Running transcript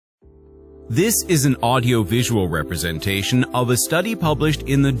This is an audio-visual representation of a study published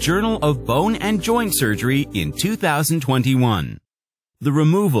in the Journal of Bone and Joint Surgery in 2021. The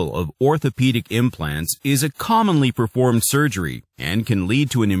removal of orthopedic implants is a commonly performed surgery and can lead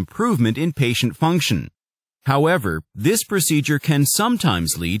to an improvement in patient function. However, this procedure can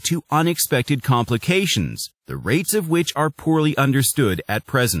sometimes lead to unexpected complications, the rates of which are poorly understood at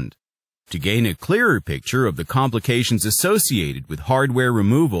present. To gain a clearer picture of the complications associated with hardware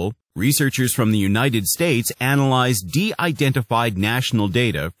removal, researchers from the United States analyzed de-identified national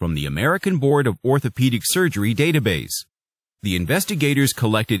data from the American Board of Orthopedic Surgery database. The investigators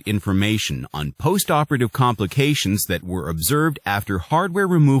collected information on post-operative complications that were observed after hardware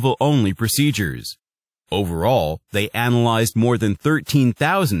removal-only procedures. Overall, they analyzed more than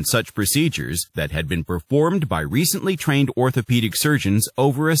 13,000 such procedures that had been performed by recently trained orthopedic surgeons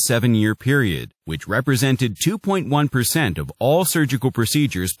over a 7-year period, which represented 2.1% of all surgical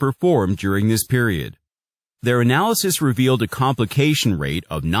procedures performed during this period. Their analysis revealed a complication rate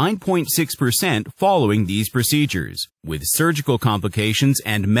of 9.6% following these procedures, with surgical complications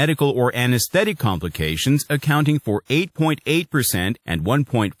and medical or anesthetic complications accounting for 8.8% and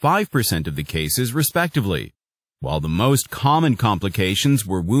 1.5% of the cases, respectively. While the most common complications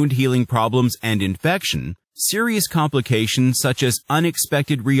were wound healing problems and infection, serious complications such as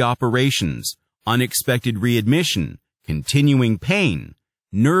unexpected reoperations, unexpected readmission, continuing pain,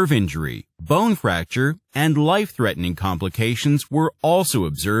 nerve injury, bone fracture, and life-threatening complications were also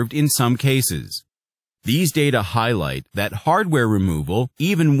observed in some cases. These data highlight that hardware removal,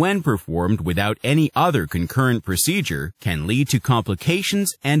 even when performed without any other concurrent procedure, can lead to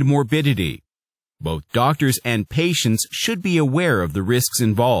complications and morbidity. Both doctors and patients should be aware of the risks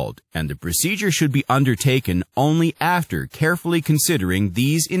involved, and the procedure should be undertaken only after carefully considering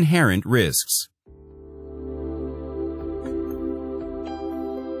these inherent risks.